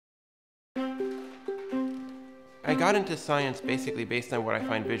I got into science basically based on what I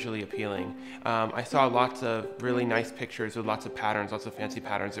find visually appealing. I saw lots of really nice pictures with lots of patterns, lots of fancy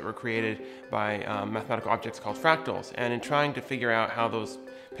patterns that were created by mathematical objects called fractals. And in trying to figure out how those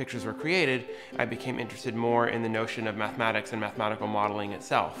pictures were created, I became interested more in the notion of mathematics and mathematical modeling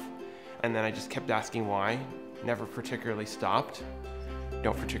itself. And then I just kept asking why, never particularly stopped,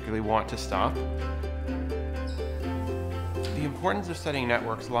 don't particularly want to stop. The importance of studying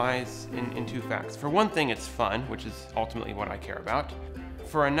networks lies in two facts. For one thing, it's fun, which is ultimately what I care about.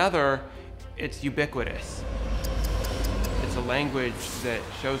 For another, it's ubiquitous. It's a language that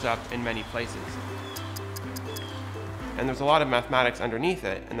shows up in many places. And there's a lot of mathematics underneath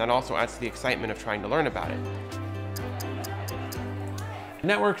it, and that also adds to the excitement of trying to learn about it.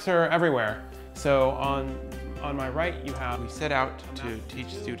 Networks are everywhere. So on my right, you have... We set out to teach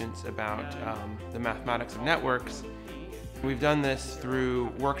students about the mathematics of networks. We've done this through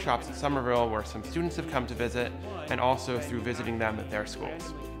workshops at Somerville where some students have come to visit, and also through visiting them at their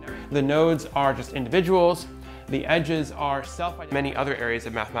schools. The nodes are just individuals. The edges are self-identified. Many other areas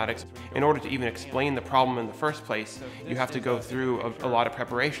of mathematics, in order to even explain the problem in the first place, you have to go through a lot of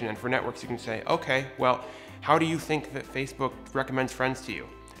preparation. And for networks, you can say, okay, well, how do you think that Facebook recommends friends to you?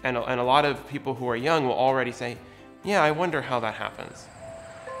 And a lot of people who are young will already say, yeah, I wonder how that happens.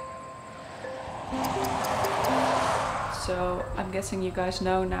 So I'm guessing you guys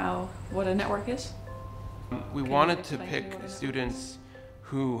know now what a network is? We wanted to pick students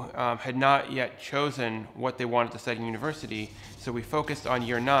who had not yet chosen what they wanted to study in university, so we focused on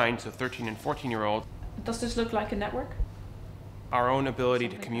year 9, so 13 and 14-year-olds. Does this look like a network? Our own ability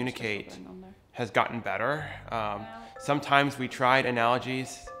to communicate has gotten better. Sometimes we tried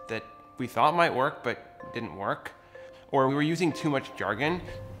analogies that we thought might work but didn't work, or we were using too much jargon.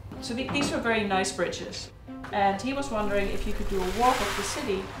 So these were very nice bridges, and he was wondering if you could do a walk of the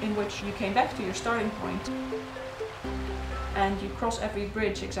city in which you came back to your starting point and you cross every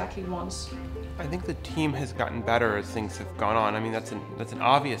bridge exactly once. I think the team has gotten better as things have gone on. I mean, that's an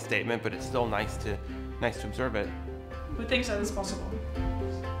obvious statement, but it's still nice to observe it. Who thinks that is possible?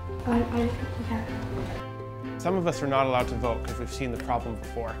 I think we can. Some of us are not allowed to vote because we've seen the problem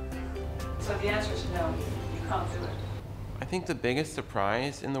before. So the answer is no, you can't do it. I think the biggest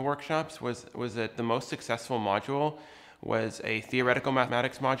surprise in the workshops was that the most successful module was a theoretical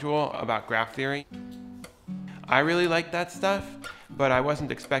mathematics module about graph theory. I really liked that stuff, but I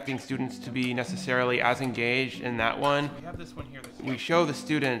wasn't expecting students to be necessarily as engaged in that one. We have this one here. We show the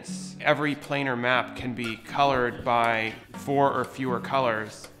students every planar map can be colored by 4 or fewer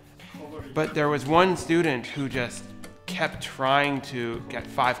colors, but there was one student who just kept trying to get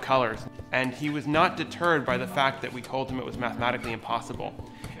 5 colors, and he was not deterred by the fact that we told him it was mathematically impossible.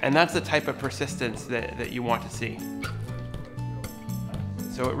 And that's the type of persistence that you want to see.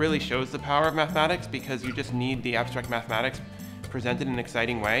 So it really shows the power of mathematics because you just need the abstract mathematics presented in an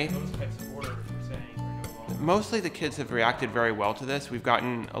exciting way. Mostly the kids have reacted very well to this. We've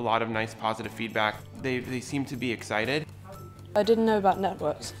gotten a lot of nice positive feedback. They seem to be excited. I didn't know about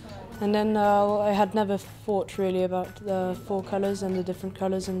networks. And then I had never thought really about the 4 colours and the different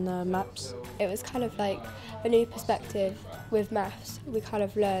colours in the maps. It was kind of like a new perspective with maths. We kind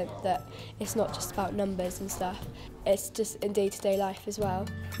of learned that it's not just about numbers and stuff, it's just in day-to-day life as well.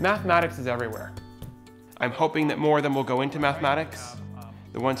 Mathematics is everywhere. I'm hoping that more of them will go into mathematics.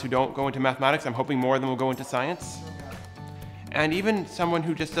 The ones who don't go into mathematics, I'm hoping more of them will go into science. And even someone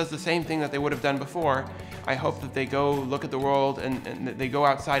who just does the same thing that they would have done before, I hope that they go look at the world and they go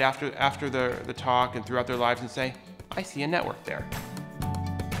outside after the talk and throughout their lives and say, I see a network there.